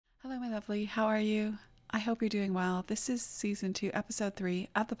Hello, my lovely. How are you? I hope you're doing well. This is season 2, episode 3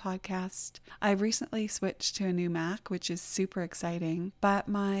 of the podcast. I've recently switched to a new Mac, which is super exciting, but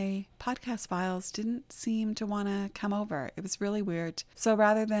my podcast files didn't seem to want to come over. It was really weird. So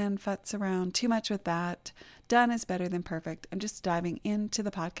rather than futz around too much with that, done is better than perfect. I'm just diving into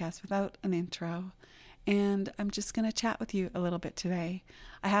the podcast without an intro. And I'm just going to chat with you a little bit today.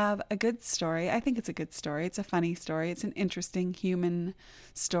 I have a good story. I think it's a good story. It's a funny story. It's an interesting human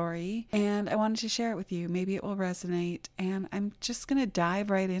story. And I wanted to share it with you. Maybe it will resonate. And I'm just going to dive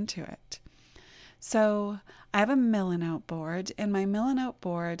right into it. So I have a Milanote board, and my Milanote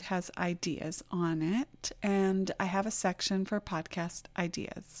board has ideas on it. And I have a section for podcast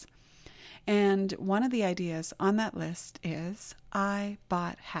ideas. And one of the ideas on that list is I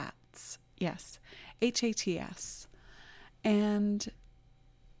bought hats. Yes, HATS. And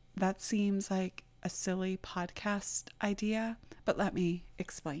that seems like a silly podcast idea, but let me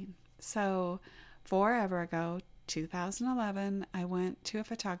explain. So, forever ago, 2011, I went to a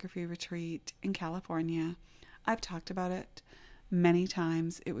photography retreat in California. I've talked about it many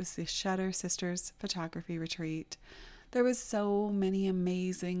times. It was the Shutter Sisters photography retreat. There was so many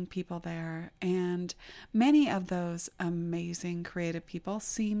amazing people there, and many of those amazing creative people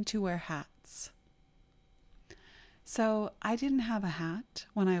seemed to wear hats. So I didn't have a hat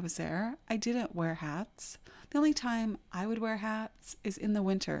when I was there. I didn't wear hats. The only time I would wear hats is in the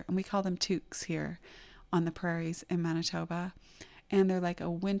winter, and we call them toques here on the prairies in Manitoba. And they're like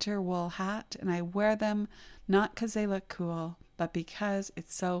a winter wool hat, and I wear them not because they look cool, but because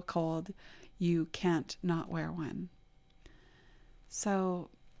it's so cold, you can't not wear one.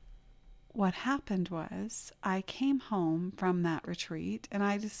 So what happened was I came home from that retreat and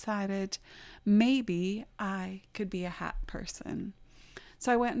I decided maybe I could be a hat person.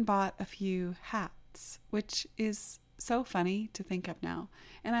 So I went and bought a few hats, which is so funny to think of now.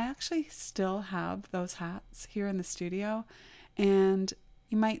 And I actually still have those hats here in the studio, and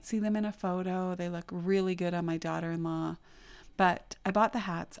you might see them in a photo. They look really good on my daughter-in-law. But I bought the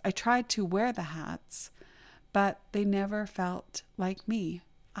hats. I tried to wear the hats, but they never felt like me.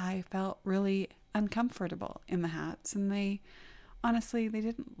 I felt really uncomfortable in the hats, and they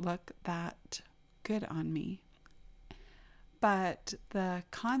didn't look that good on me. But the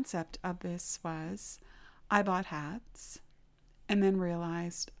concept of this was I bought hats and then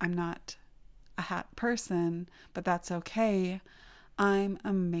realized I'm not a hat person, but that's okay. I'm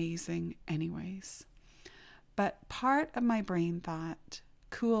amazing anyways. But part of my brain thought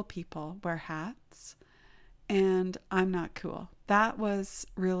cool people wear hats, and I'm not cool. That was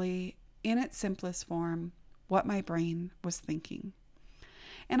really, in its simplest form, what my brain was thinking.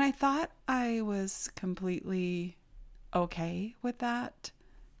 And I thought I was completely okay with that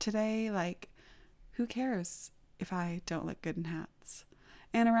today. Like, who cares if I don't look good in hats?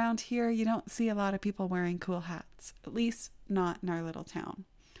 And around here, you don't see a lot of people wearing cool hats, at least not in our little town.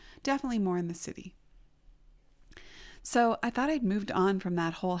 Definitely more in the city. So I thought I'd moved on from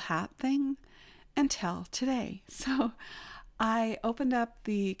that whole hat thing until today. So I opened up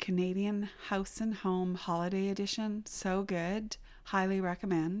the Canadian House and Home Holiday Edition. So good. Highly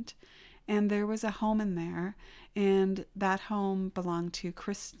recommend. And there was a home in there, and that home belonged to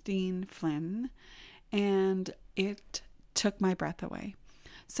Christine Flynn, and it took my breath away.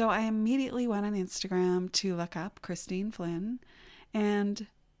 So I immediately went on Instagram to look up Christine Flynn, and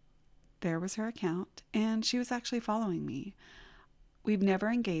there was her account, and she was actually following me. We've never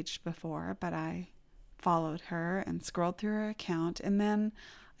engaged before, but I followed her and scrolled through her account, and then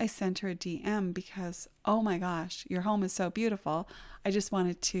I sent her a DM because, oh my gosh, your home is so beautiful. I just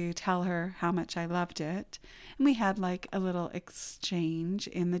wanted to tell her how much I loved it. And we had like a little exchange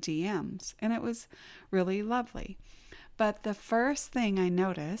in the DMs, and it was really lovely. But the first thing I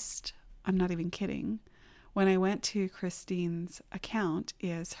noticed, I'm not even kidding, when I went to Christine's account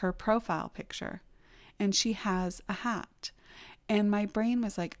is her profile picture, and she has a hat. And my brain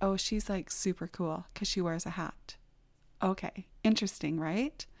was like, oh, she's like super cool because she wears a hat. Okay, interesting,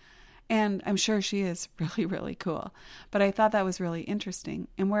 right? And I'm sure she is really, really cool. But I thought that was really interesting.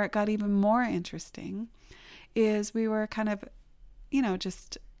 And where it got even more interesting is we were kind of,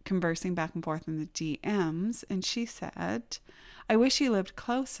 just conversing back and forth in the DMs. And she said, I wish she lived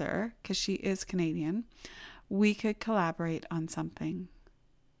closer because she is Canadian. We could collaborate on something.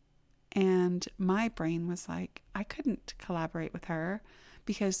 And my brain was like, I couldn't collaborate with her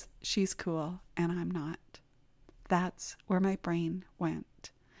because she's cool and I'm not. That's where my brain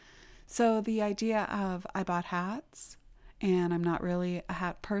went. So the idea of I bought hats and I'm not really a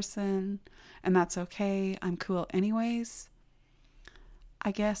hat person and that's okay, I'm cool anyways,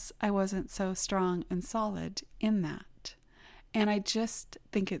 I guess I wasn't so strong and solid in that. And I just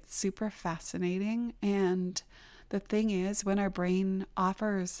think it's super fascinating. And the thing is, when our brain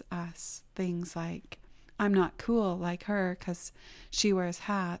offers us things like, I'm not cool like her because she wears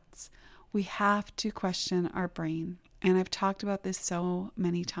hats, we have to question our brain. And I've talked about this so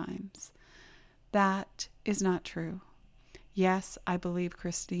many times. That is not true. Yes, I believe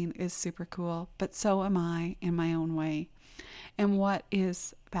Christine is super cool, but so am I in my own way. And what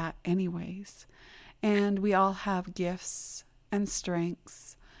is that, anyways? And we all have gifts and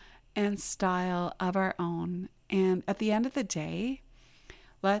strengths and style of our own. And at the end of the day,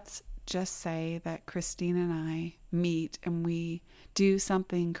 let's just say that Christine and I meet and we do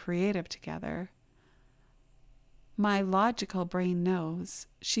something creative together. My logical brain knows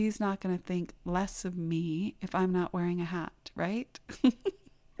she's not going to think less of me if I'm not wearing a hat, right?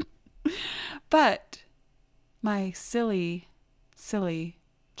 But my silly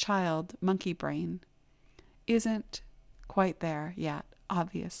child monkey brain isn't quite there yet,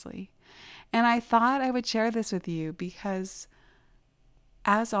 obviously. And I thought I would share this with you because,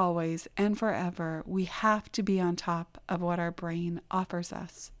 as always and forever, we have to be on top of what our brain offers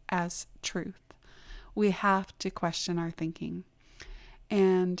us as truth. We have to question our thinking,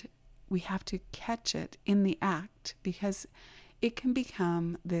 and we have to catch it in the act because it can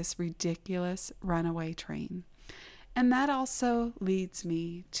become this ridiculous runaway train. And that also leads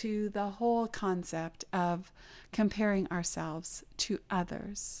me to the whole concept of comparing ourselves to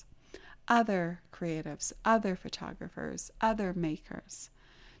others, other creatives, other photographers, other makers.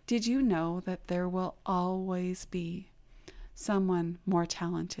 Did you know that there will always be someone more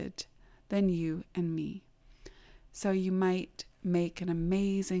talented than you and me? So you might make an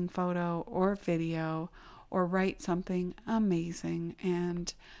amazing photo or video or write something amazing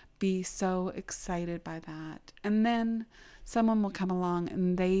and be so excited by that. And then someone will come along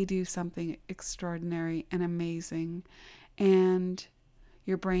and they do something extraordinary and amazing. And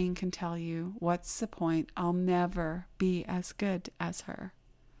your brain can tell you, what's the point? I'll never be as good as her.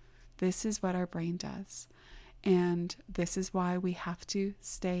 This is what our brain does. And this is why we have to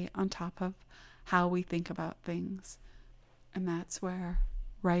stay on top of how we think about things. And that's where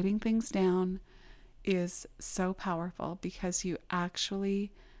writing things down is so powerful, because you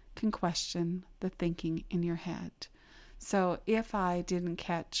actually can question the thinking in your head. So if I didn't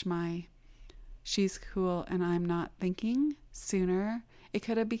catch my she's cool and I'm not thinking sooner, it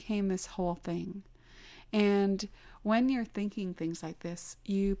could have became this whole thing. And when you're thinking things like this,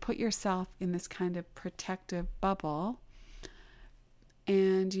 you put yourself in this kind of protective bubble,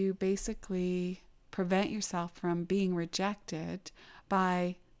 and you basically prevent yourself from being rejected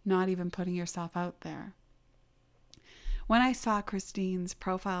by not even putting yourself out there. When I saw Christine's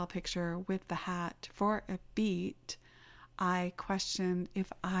profile picture with the hat for a beat, I questioned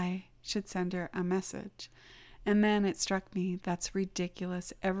if I should send her a message. And then it struck me, that's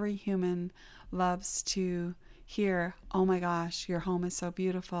ridiculous. Every human loves to hear, oh my gosh, your home is so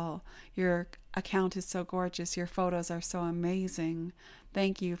beautiful. Your account is so gorgeous. Your photos are so amazing.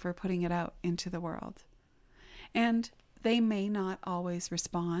 Thank you for putting it out into the world. And they may not always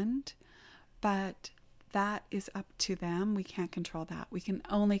respond, but that is up to them. We can't control that. We can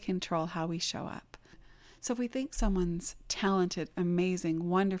only control how we show up. So if we think someone's talented, amazing,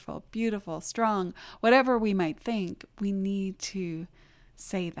 wonderful, beautiful, strong, whatever we might think, we need to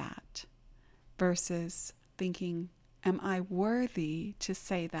say that versus thinking, am I worthy to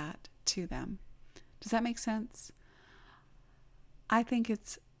say that to them? Does that make sense? I think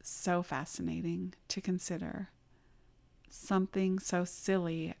it's so fascinating to consider something so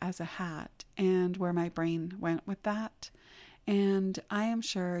silly as a hat and where my brain went with that. And I am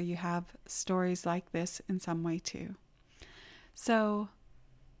sure you have stories like this in some way too. So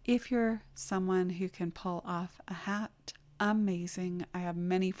if you're someone who can pull off a hat, amazing. I have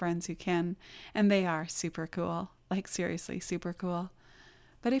many friends who can, and they are super cool, like seriously super cool.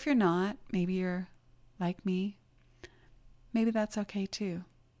 But if you're not, maybe you're like me, maybe that's okay too.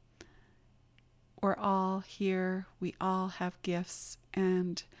 We're all here, we all have gifts,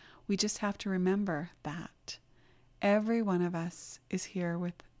 and we just have to remember that. Every one of us is here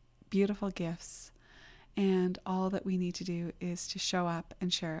with beautiful gifts, and all that we need to do is to show up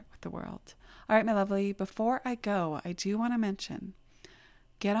and share it with the world. All right, my lovely, before I go, I do want to mention,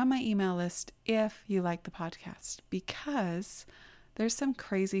 get on my email list if you like the podcast, because there's some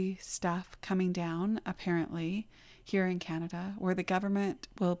crazy stuff coming down, apparently, here in Canada, where the government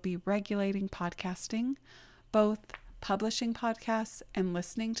will be regulating podcasting, both publishing podcasts and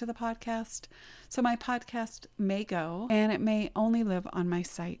listening to the podcast. So my podcast may go, and it may only live on my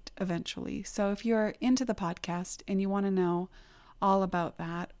site eventually. So if you're into the podcast and you want to know all about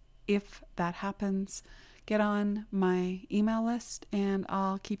that, if that happens, get on my email list and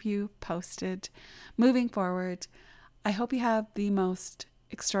I'll keep you posted moving forward. I hope you have the most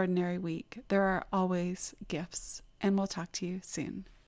extraordinary week. There are always gifts, and we'll talk to you soon.